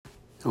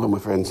Hello, my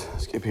friends.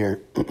 Skip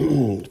here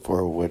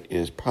for what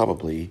is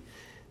probably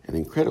an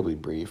incredibly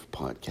brief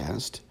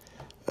podcast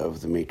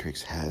of The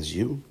Matrix Has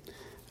You.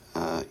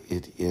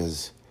 It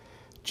is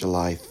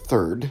July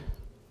 3rd,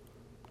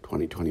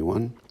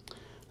 2021.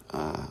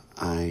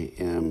 I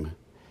am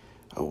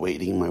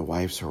awaiting my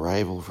wife's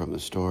arrival from the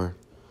store.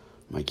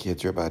 My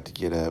kids are about to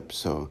get up,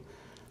 so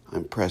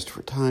I'm pressed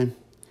for time,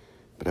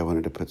 but I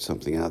wanted to put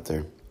something out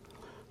there.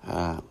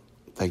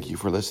 Thank you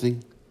for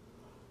listening.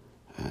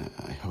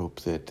 I hope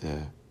that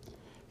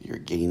you're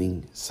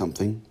gaining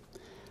something.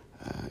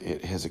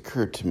 It has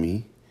occurred to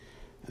me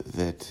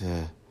that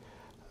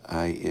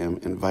I am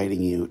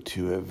inviting you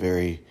to a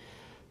very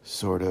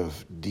sort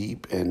of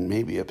deep and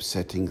maybe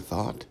upsetting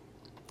thought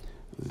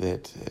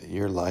that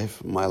your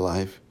life, my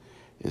life,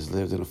 is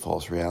lived in a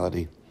false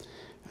reality.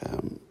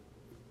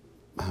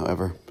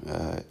 However,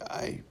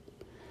 I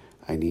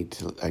need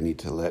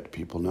to let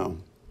people know.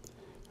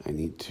 I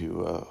need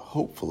to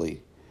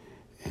hopefully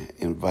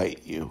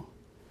invite you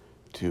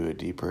to a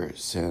deeper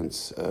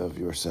sense of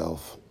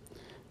yourself,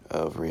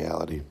 of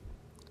reality.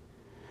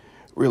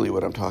 Really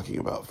what I'm talking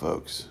about,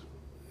 folks,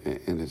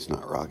 and it's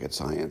not rocket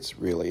science,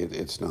 really,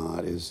 it's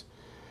not, is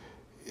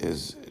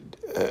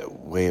a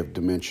way of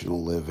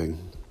dimensional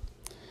living.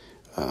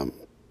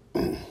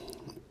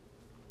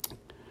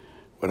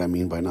 What I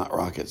mean by not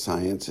rocket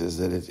science is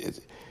that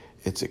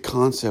it's a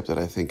concept that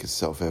I think is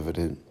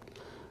self-evident,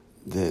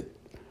 that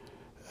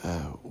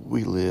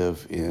we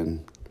live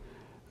in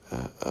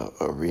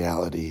a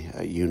reality,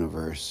 a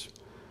universe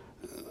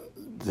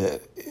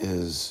that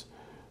is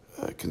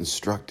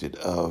constructed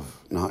of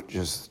not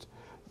just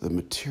the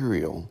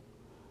material,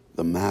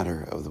 the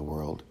matter of the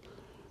world,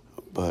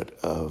 but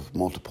of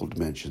multiple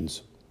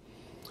dimensions.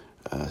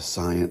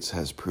 Science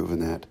has proven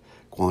that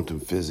quantum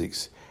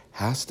physics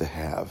has to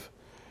have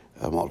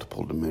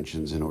multiple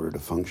dimensions in order to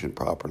function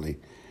properly.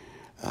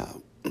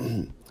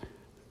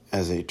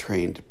 As a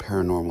trained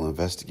paranormal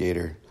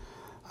investigator,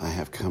 I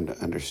have come to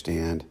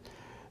understand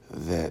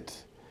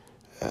that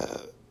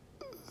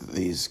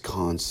these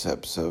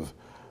concepts of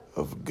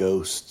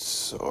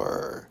ghosts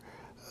or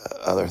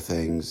other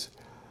things,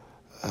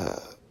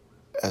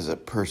 as a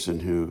person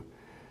who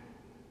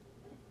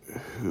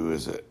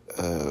is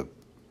a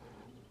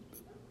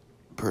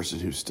person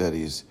who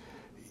studies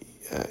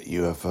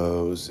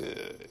UFOs,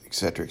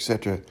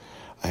 etc.,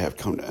 I have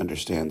come to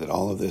understand that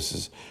all of this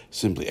is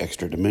simply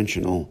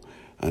extra-dimensional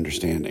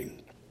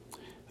understanding,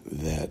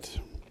 that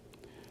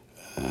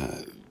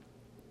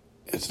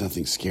it's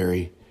nothing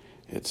scary,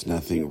 it's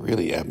nothing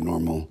really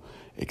abnormal,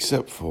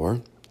 except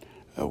for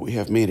we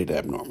have made it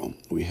abnormal.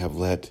 We have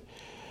let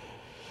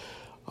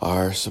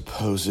our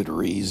supposed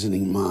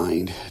reasoning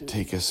mind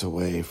take us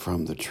away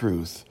from the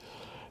truth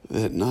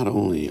that not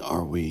only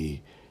are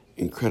we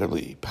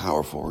incredibly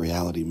powerful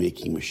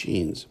reality-making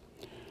machines,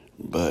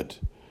 but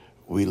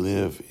we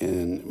live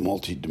in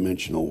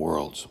multi-dimensional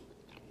worlds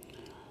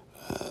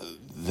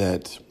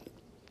that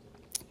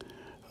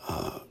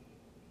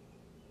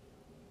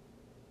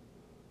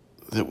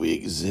we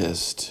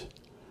exist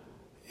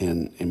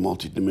in a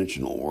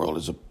multidimensional world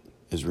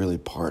is really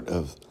part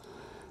of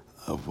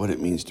what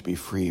it means to be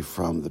free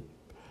from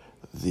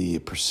the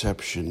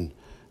perception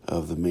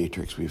of the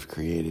matrix we've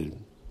created.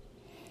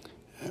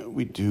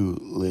 We do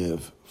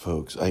live,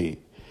 folks. I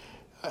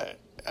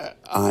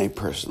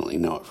personally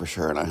know it for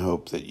sure, and I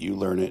hope that you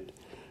learn it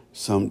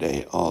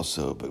someday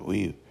also. But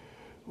we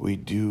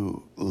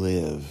do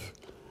live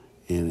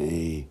in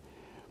a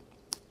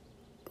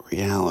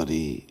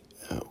reality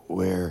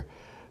where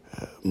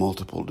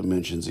multiple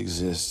dimensions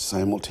exist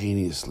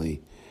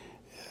simultaneously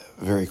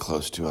very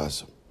close to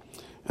us.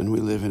 And we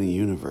live in a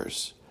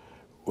universe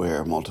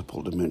where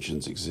multiple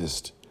dimensions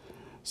exist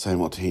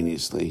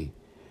simultaneously,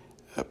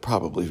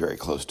 probably very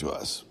close to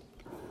us.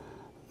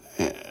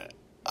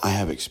 I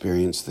have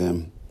experienced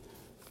them.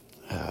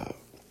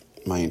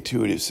 My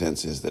intuitive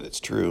sense is that it's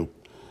true.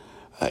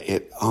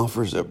 It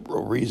offers a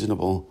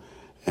reasonable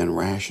and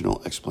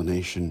rational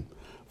explanation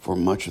for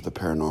much of the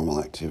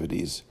paranormal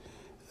activities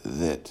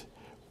that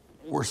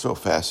we're so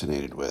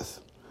fascinated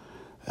with.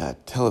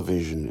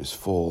 Television is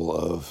full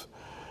of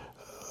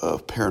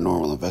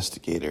paranormal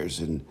investigators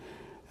and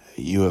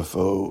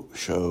UFO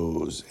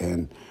shows,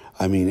 and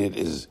I mean, it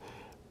is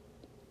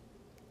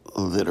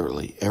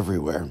literally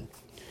everywhere.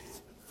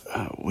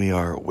 We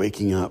are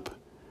waking up,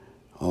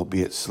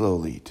 albeit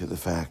slowly, to the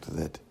fact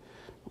that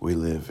we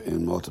live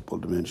in multiple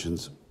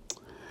dimensions.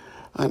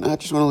 And I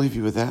just want to leave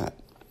you with that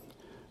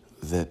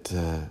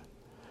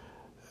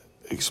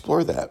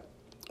explore that,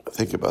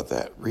 think about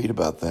that, read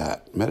about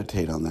that,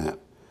 meditate on that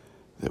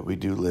we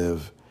do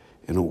live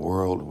in a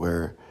world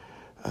where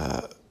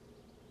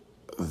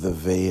the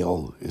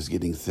veil is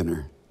getting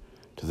thinner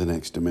to the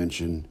next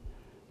dimension,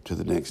 to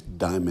the next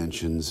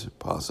dimensions,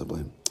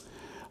 possibly.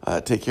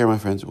 Take care, my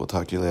friends. We'll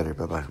talk to you later.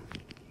 Bye-bye.